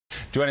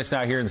Join us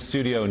now here in the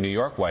studio in New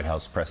York, White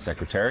House Press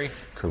Secretary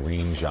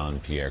Karine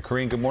Jean-Pierre.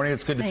 Karine, good morning.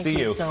 It's good to see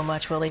you. Thank you so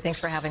much, Willie.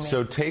 Thanks for having me.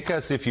 So take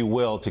us, if you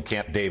will, to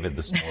Camp David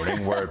this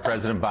morning, where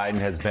President Biden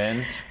has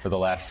been for the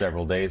last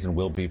several days and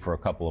will be for a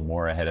couple of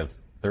more ahead of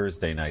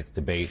Thursday night's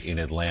debate in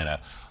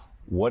Atlanta.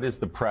 What does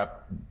the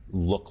prep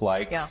look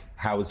like? Yeah.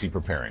 How is he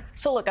preparing?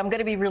 So look, I'm going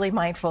to be really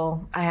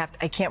mindful. I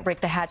can't break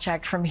the Hatch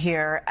Act from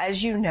here.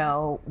 As you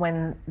know,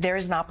 when there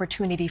is an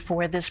opportunity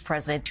for this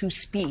president to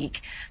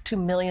speak to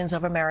millions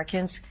of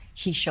Americans,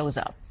 he shows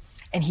up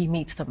and he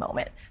meets the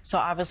moment. So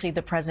obviously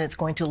the president's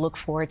going to look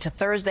forward to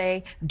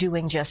Thursday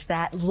doing just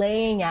that,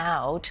 laying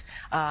out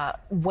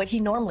what he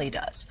normally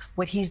does,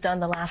 what he's done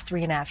the last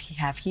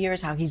 3.5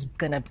 years, how he's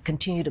going to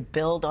continue to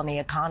build on the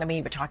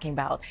economy. We're talking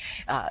about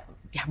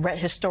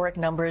historic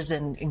numbers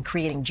in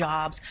creating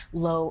jobs,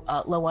 low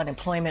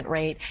unemployment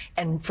rate,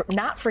 and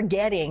not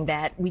forgetting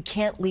that we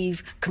can't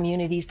leave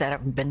communities that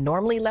have been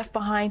normally left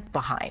behind,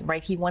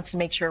 right? He wants to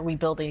make sure we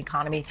build an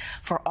economy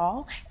for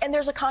all. And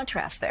there's a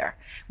contrast there.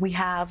 We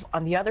have,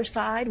 on the other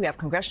side, we have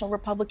congressional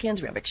Republicans,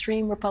 we have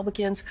extreme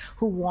Republicans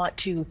who want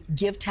to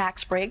give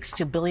tax breaks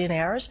to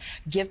billionaires,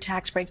 give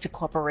tax breaks to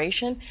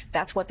corporations.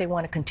 That's what they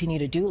want to continue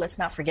to do. Let's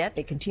not forget,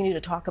 they continue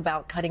to talk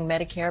about cutting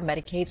Medicare,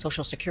 Medicaid,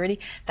 Social Security.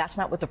 That's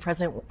not what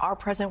our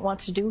president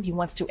wants to do. He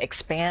wants to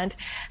expand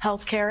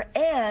health care.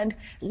 And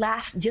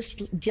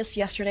just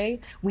yesterday,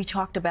 we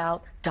talked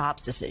about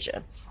Dobbs'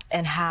 decision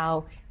and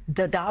how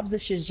the Dobbs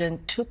decision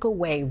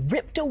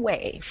ripped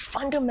away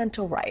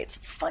fundamental rights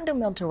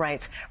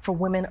for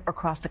women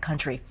across the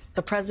country.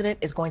 The president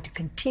is going to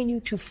continue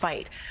to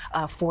fight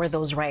for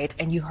those rights.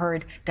 And you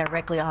heard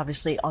directly,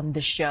 obviously, on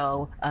the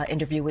show,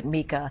 interview with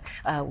Mika,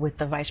 with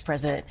the vice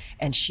president,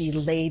 and she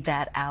laid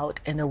that out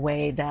in a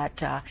way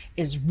that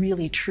is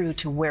really true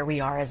to where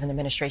we are as an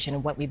administration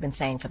and what we've been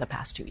saying for the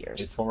past 2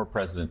 years. If former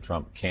President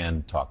Trump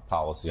can talk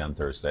policy on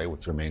Thursday,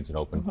 which remains an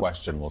open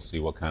question, we'll see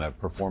what kind of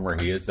performer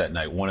he is that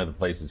night. One of the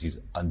places he's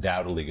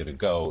undoubtedly going to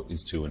go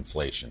is to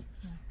inflation,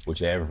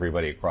 which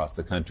everybody across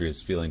the country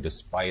is feeling,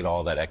 despite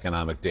all that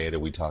economic data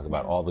we talk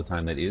about all the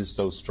time that is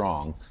so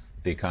strong.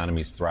 The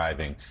economy's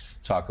thriving.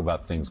 Talk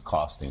about things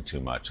costing too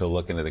much. He'll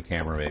look into the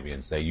camera maybe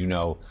and say, you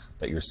know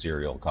that your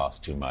cereal costs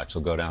too much.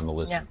 He'll go down the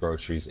list of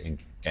groceries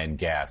and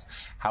gas.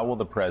 How will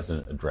the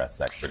president address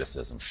that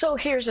criticism? So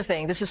here's the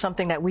thing. This is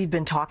something that we've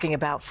been talking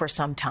about for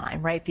some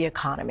time, right? The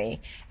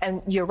economy.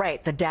 And you're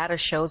right. The data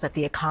shows that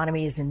the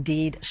economy is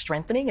indeed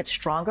strengthening. It's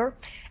stronger.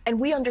 And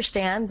we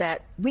understand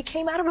that we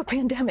came out of a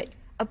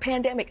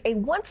pandemic, a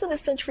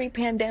once-in-a-century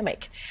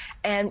pandemic.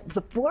 And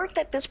the work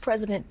that this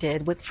president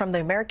did from the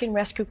American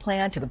Rescue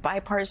Plan to the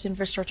bipartisan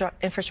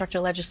infrastructure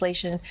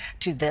legislation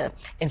to the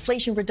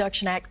Inflation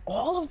Reduction Act,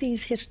 all of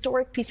these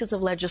historic pieces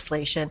of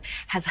legislation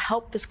has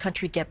helped this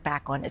country get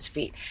back on its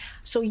feet.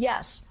 So,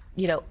 yes,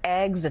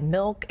 eggs and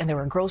milk, and there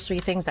were grocery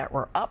things that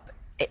were up.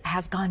 It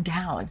has gone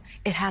down.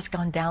 It has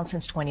gone down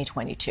since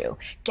 2022.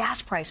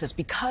 Gas prices,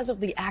 because of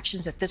the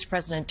actions that this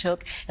president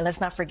took, and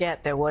let's not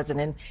forget there was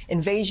an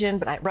invasion,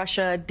 but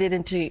Russia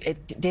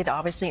did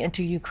obviously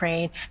into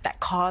Ukraine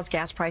that caused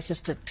gas prices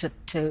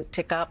to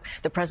tick up.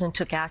 The president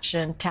took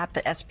action, tapped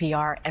the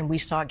SPR, and we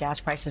saw gas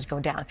prices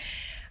go down.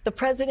 The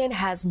president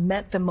has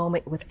met the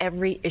moment with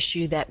every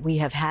issue that we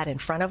have had in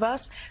front of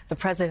us. The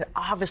president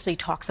obviously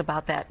talks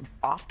about that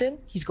often.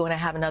 He's going to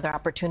have another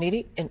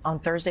opportunity on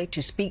Thursday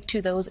to speak to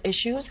those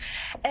issues.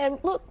 And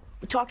look,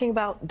 talking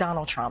about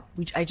Donald Trump,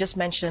 I just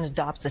mentioned the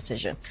Dobbs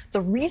decision.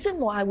 The reason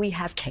why we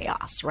have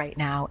chaos right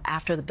now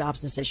after the Dobbs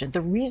decision,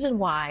 the reason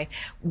why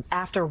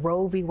after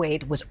Roe v.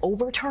 Wade was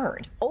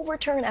overturned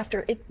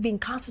after it being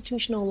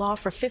constitutional law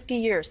for 50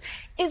 years,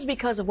 is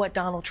because of what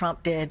Donald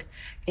Trump did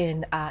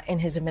in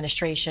his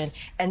administration.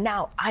 And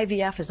now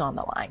IVF is on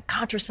the line.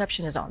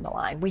 Contraception is on the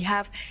line.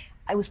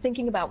 I was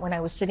thinking about when I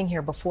was sitting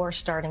here before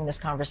starting this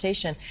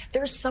conversation,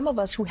 there's some of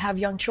us who have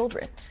young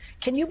children.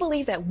 Can you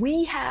believe that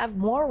we have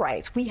more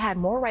rights? We had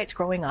more rights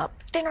growing up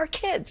than our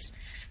kids.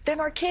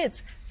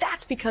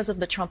 That's because of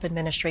the Trump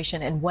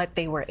administration and what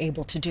they were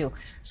able to do.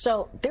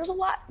 So there's a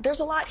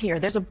lot here.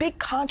 There's a big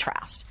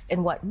contrast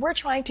in what we're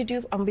trying to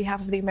do on behalf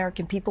of the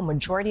American people,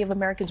 majority of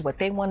Americans, what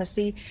they want to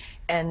see,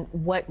 and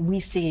what we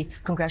see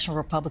congressional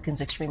Republicans,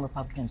 extreme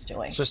Republicans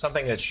doing. So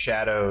something that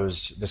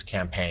shadows this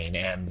campaign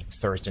and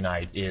Thursday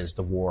night is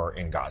the war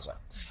in Gaza.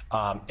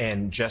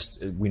 And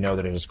we know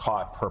that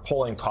her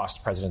polling cost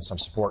the president some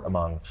support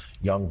among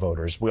young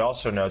voters. We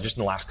also know just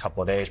in the last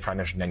couple of days, Prime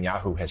Minister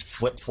Netanyahu has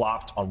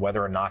flip-flopped on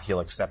whether or not he'll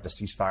accept the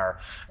ceasefire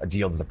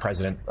deal that the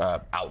president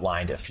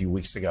outlined a few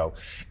weeks ago.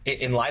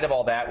 In light of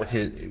all that,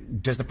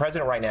 does the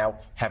president right now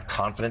have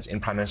confidence in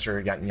Prime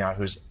Minister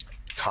Netanyahu's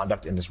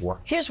conduct in this war?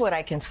 Here's what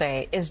I can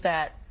say is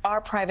that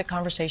our private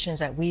conversations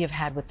that we have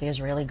had with the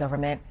Israeli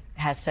government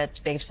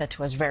they've said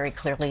to us very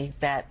clearly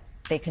that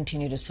they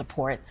continue to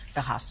support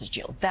the hostage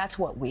deal. That's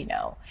what we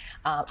know.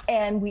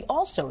 And we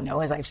also know,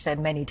 as I've said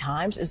many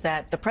times, is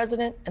that the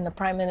president and the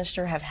prime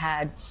minister have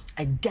had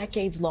a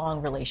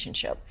decades-long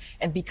relationship.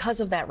 And because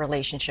of that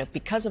relationship,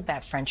 because of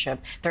that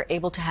friendship, they're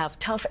able to have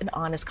tough and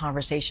honest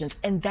conversations.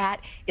 And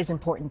that is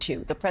important,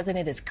 too. The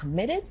president is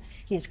committed.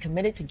 He is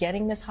committed to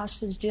getting this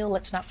hostage deal.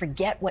 Let's not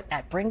forget what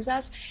that brings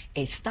us: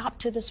 a stop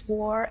to this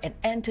war, an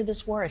end to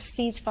this war, a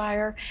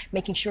ceasefire,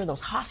 making sure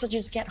those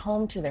hostages get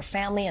home to their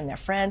family and their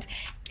friends,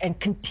 and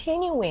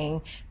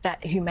continuing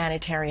that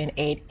humanitarian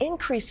aid,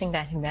 increasing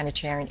that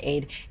humanitarian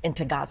aid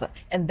into Gaza.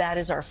 And that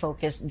is our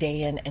focus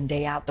day in and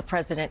day out, the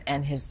president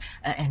and his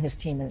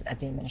team at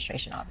the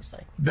administration,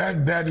 obviously.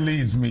 That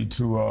leads me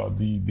to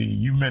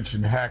you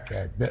mentioned Hatch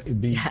Act.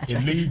 It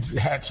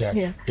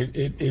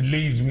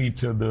leads me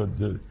to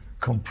the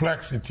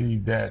complexity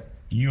that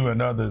you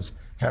and others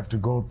have to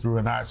go through,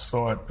 and I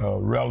saw it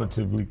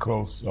relatively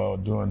close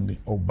during the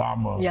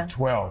Obama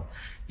 12,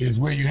 is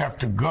where you have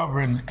to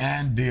govern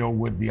and deal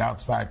with the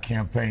outside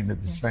campaign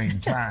at the same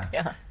time.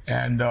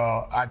 And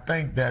I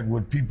think that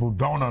what people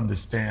don't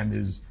understand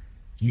is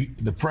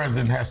the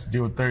president has to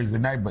deal with Thursday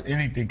night, but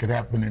anything could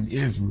happen in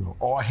Israel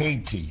or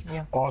Haiti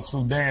or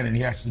Sudan, and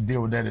he has to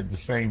deal with that at the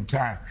same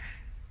time.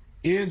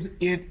 Is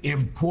it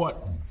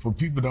important for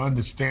people to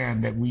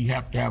understand that we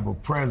have to have a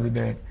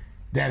president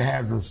that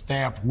has a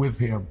staff with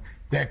him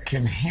that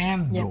can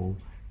handle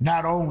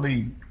not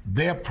only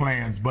their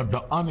plans, but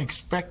the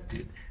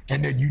unexpected,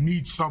 and that you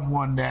need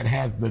someone that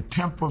has the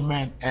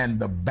temperament and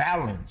the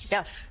balance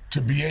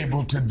to be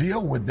able to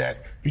deal with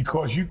that,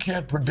 because you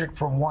can't predict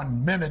from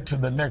 1 minute to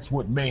the next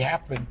what may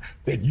happen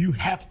that you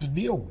have to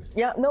deal with.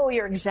 Yeah, no,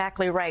 you're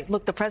exactly right.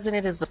 Look, the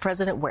president is the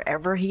president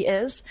wherever he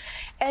is.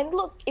 And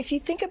look, if you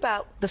think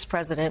about this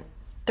president,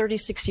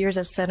 36 years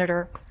as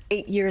senator,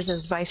 8 years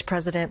as vice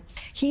president.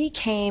 He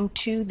came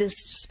to this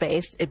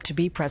space to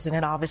be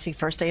president, obviously,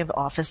 first day of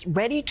office,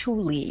 ready to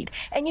lead.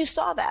 And you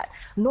saw that.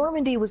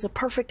 Normandy was a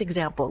perfect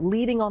example,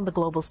 leading on the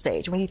global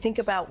stage. When you think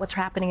about what's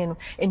happening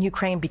in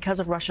Ukraine because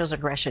of Russia's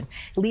aggression,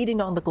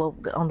 leading on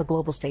the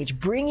global stage,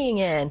 bringing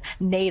in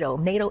NATO.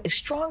 NATO is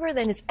stronger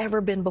than it's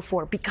ever been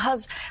before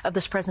because of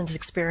this president's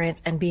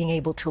experience and being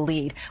able to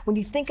lead. When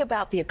you think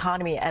about the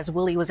economy, as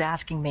Willie was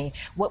asking me,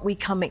 what we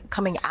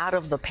coming out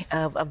of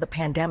the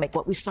pandemic,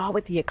 what we saw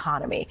with the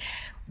economy,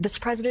 this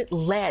president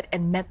led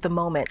and met the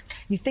moment.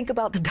 You think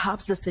about the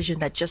Dobbs decision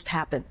that just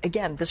happened.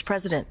 Again, this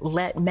president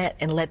met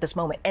and led this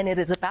moment. And it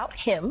is about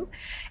him.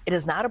 It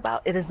is not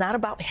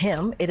about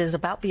him. It is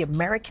about the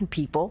American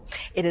people.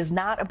 It is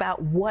not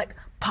about what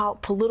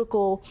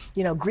political,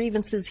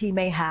 grievances he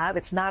may have.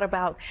 It's not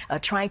about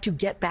trying to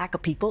get back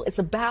at people. It's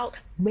about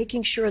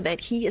making sure that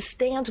he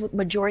stands with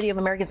majority of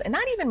Americans, and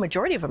not even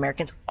majority of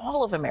Americans,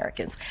 all of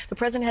Americans. The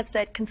president has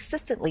said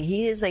consistently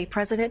he is a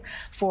president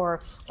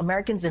for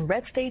Americans in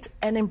red states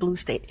and in blue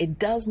state. It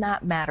does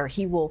not matter.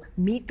 He will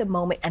meet the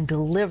moment and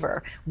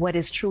deliver what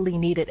is truly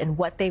needed and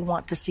what they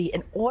want to see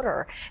in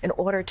order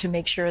to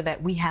make sure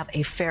that we have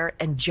a fair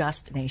and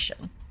just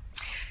nation.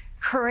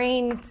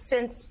 Karine,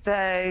 since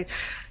the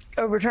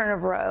overturn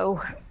of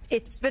Roe,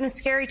 it's been a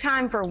scary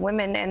time for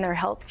women and their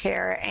health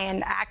care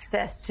and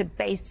access to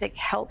basic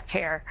health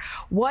care.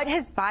 What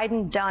has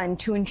Biden done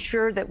to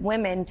ensure that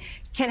women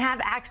can have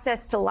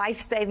access to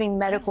life-saving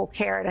medical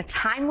care in a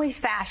timely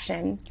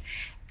fashion,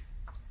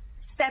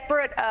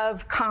 separate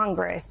of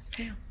Congress?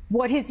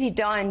 What has he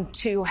done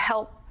to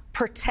help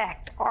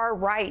protect our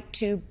right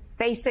to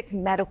basic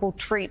medical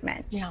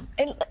treatment? Yeah,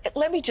 and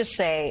let me just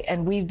say,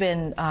 and we've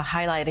been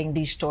highlighting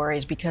these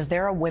stories because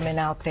there are women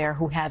out there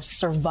who have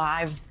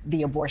survived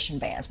the abortion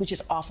bans, which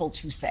is awful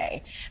to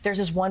say. There's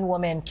this one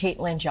woman,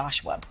 Caitlin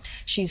Joshua.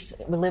 She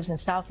lives in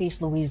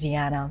Southeast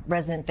Louisiana,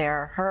 resident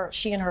there.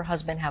 She and her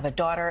husband have a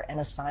daughter and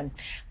a son.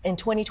 In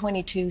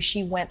 2022,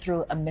 she went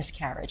through a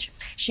miscarriage.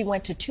 She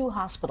went to 2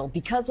 hospitals.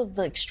 Because of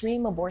the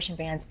extreme abortion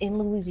bans in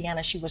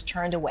Louisiana, she was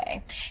turned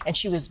away, and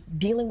she was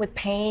dealing with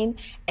pain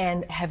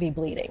and heavy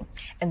bleeding.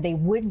 And they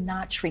would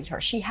not treat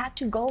her. She had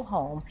to go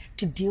home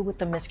to deal with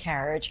the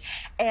miscarriage,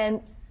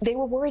 and they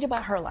were worried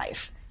about her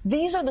life.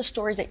 These are the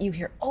stories that you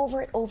hear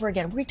over and over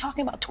again. We're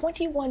talking about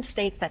 21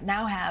 states that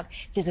now have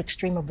this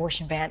extreme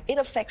abortion ban. It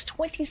affects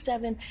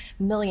 27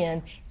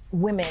 million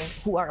women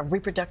who are of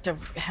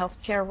reproductive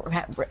health care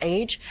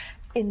age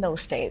in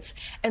those states.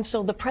 And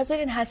so the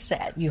president has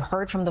said, you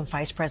heard from the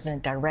vice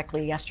president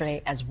directly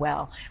yesterday as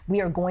well,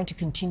 we are going to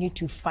continue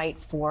to fight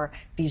for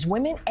these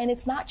women. And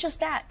it's not just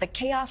that. The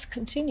chaos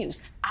continues.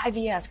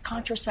 IVF,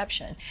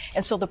 contraception.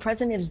 And so the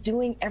president is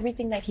doing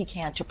everything that he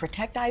can to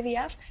protect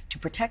IVF, to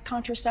protect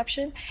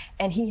contraception.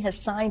 And he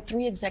has signed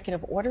 3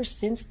 executive orders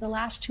since the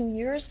last 2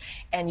 years.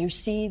 And you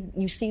see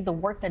the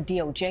work that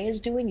DOJ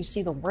is doing. You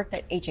see the work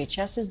that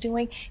HHS is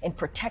doing in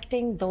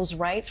protecting those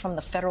rights from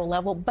the federal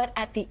level. But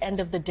at the end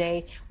of the day,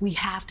 we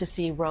have to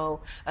see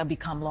Roe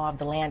become law of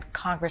the land.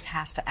 Congress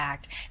has to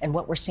act. And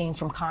what we're seeing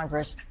from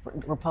Congress,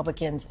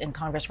 Republicans in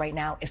Congress right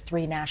now, is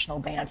 3 national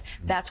bans.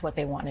 That's what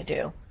they want to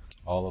do.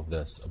 All of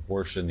this,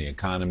 abortion, the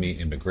economy,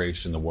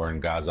 immigration, the war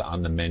in Gaza,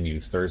 on the menu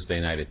Thursday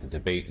night at the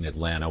debate in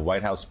Atlanta.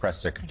 White House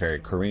Press Secretary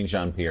Karine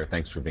Jean-Pierre,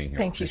 thanks for being here.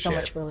 Thank you so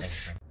much, Willie.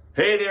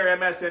 Hey there,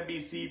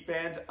 MSNBC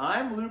fans.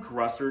 I'm Luke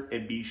Russert,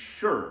 and be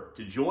sure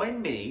to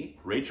join me,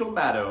 Rachel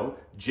Maddow,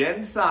 Jen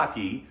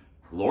Psaki,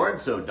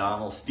 Lawrence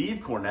O'Donnell,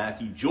 Steve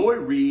Kornacki, Joy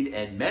Reid,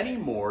 and many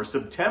more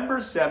September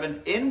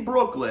 7th in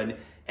Brooklyn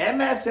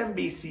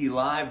MSNBC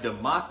Live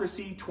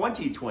Democracy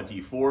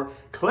 2024.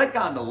 Click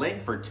on the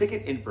link for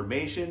ticket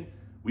information.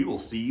 We will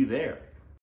see you there.